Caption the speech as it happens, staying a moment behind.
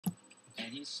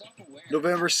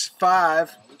November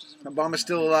 5, Obama's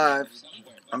still alive.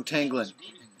 I'm tingling.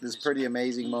 This is a pretty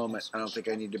amazing moment. I don't think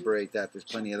I need to break that. There's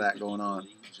plenty of that going on.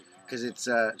 Because it's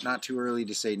not too early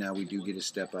to say now we do get to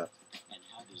step up.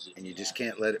 And you just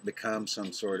can't let it become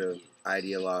some sort of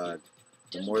ideologue.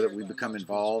 The more that we become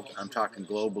involved, I'm talking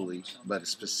globally, but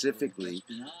specifically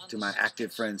to my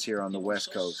active friends here on the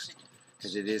West Coast.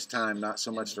 Because it is time not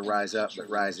so much to rise up, but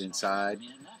rise inside.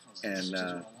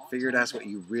 And figure out what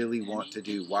you really want to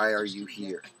do. Why are you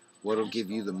here? What will give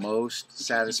you the most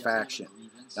satisfaction?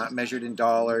 Not measured in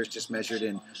dollars, just measured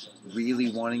in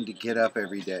really wanting to get up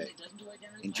every day.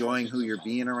 Enjoying who you're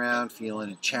being around,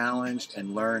 feeling challenged,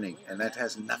 and learning. And that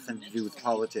has nothing to do with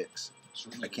politics.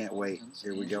 I can't wait.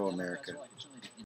 Here we go, America.